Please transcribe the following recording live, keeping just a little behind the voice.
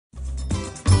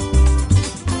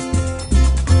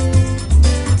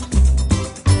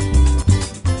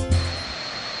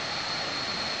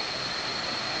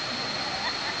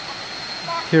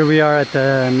Here we are at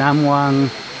the Na Muang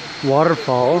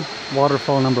Waterfall,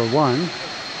 waterfall number 1.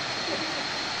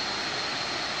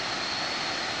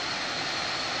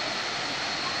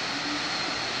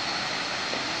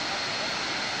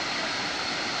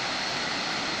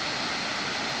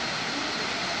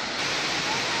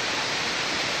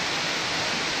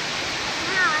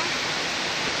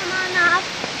 Come on up.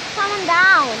 Come on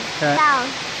down. Okay. Down.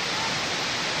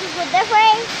 You go this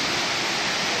way.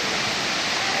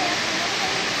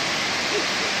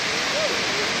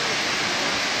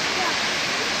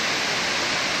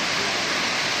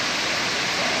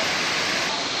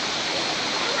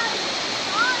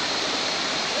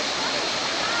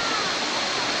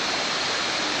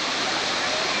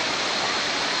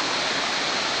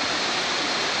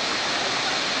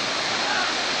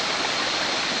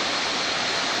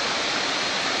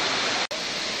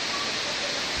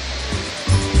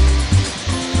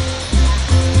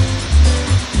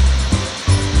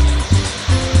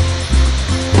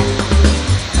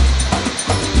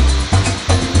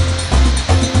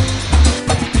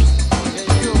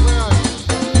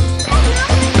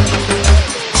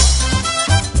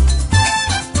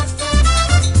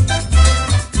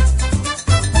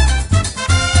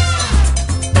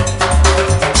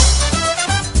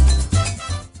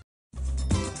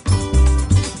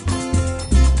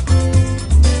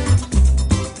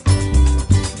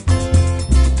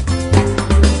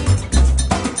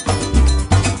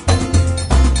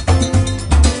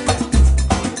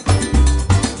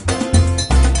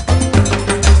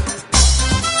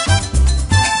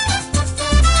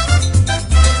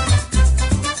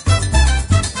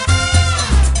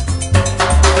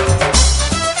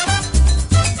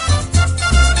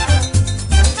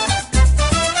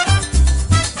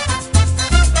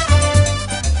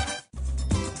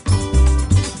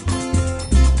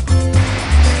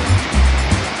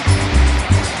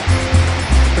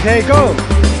 Okay, go!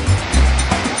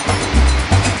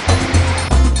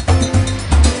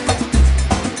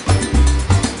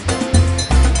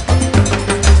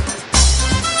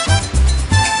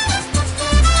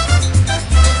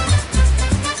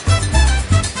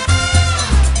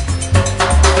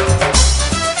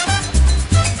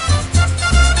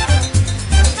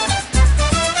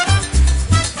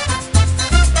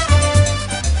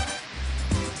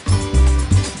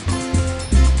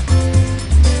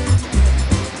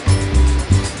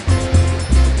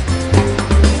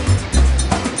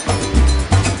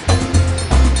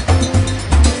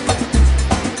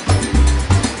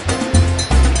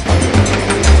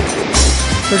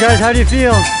 So guys, how do you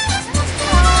feel?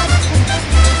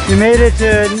 You made it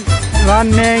to Na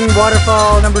Muang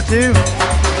Waterfall number 2?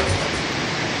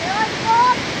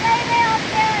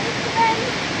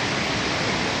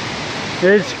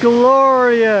 It's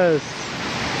glorious!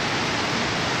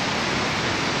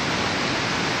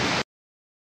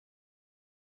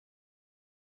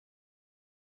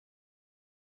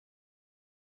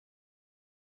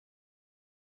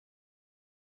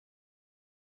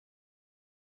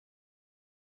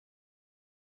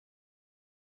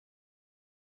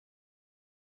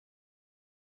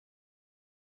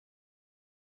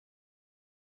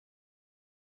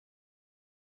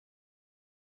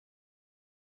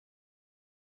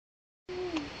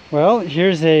 Well,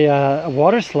 here's a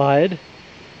water slide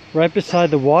right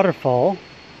beside the waterfall,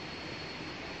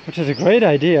 which is a great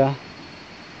idea.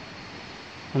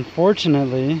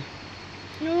 Unfortunately,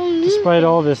 despite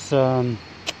all this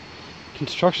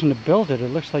construction to build it, it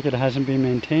looks like it hasn't been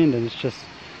maintained and it's just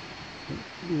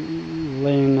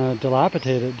laying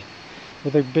dilapidated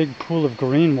with a big pool of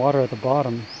green water at the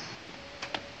bottom.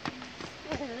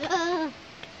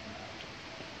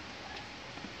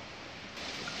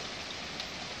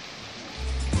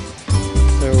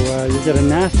 So you get a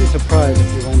nasty surprise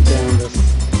if you went down this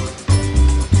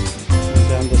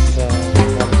water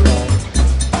slide.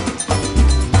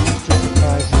 Nasty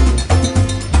surprise indeed.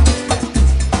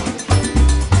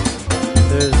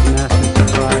 There's nasty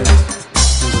surprise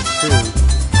number 2,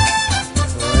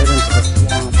 right into the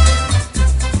swamp.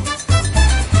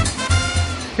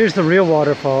 Here's the real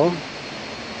waterfall.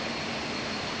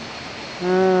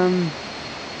 And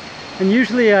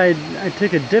usually I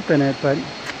take a dip in it, but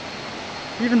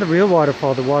even the real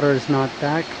waterfall, the water is not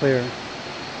that clear.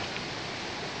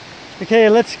 Okay,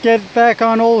 let's get back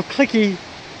on old Clicky.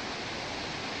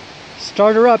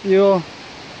 Start her up, Yule.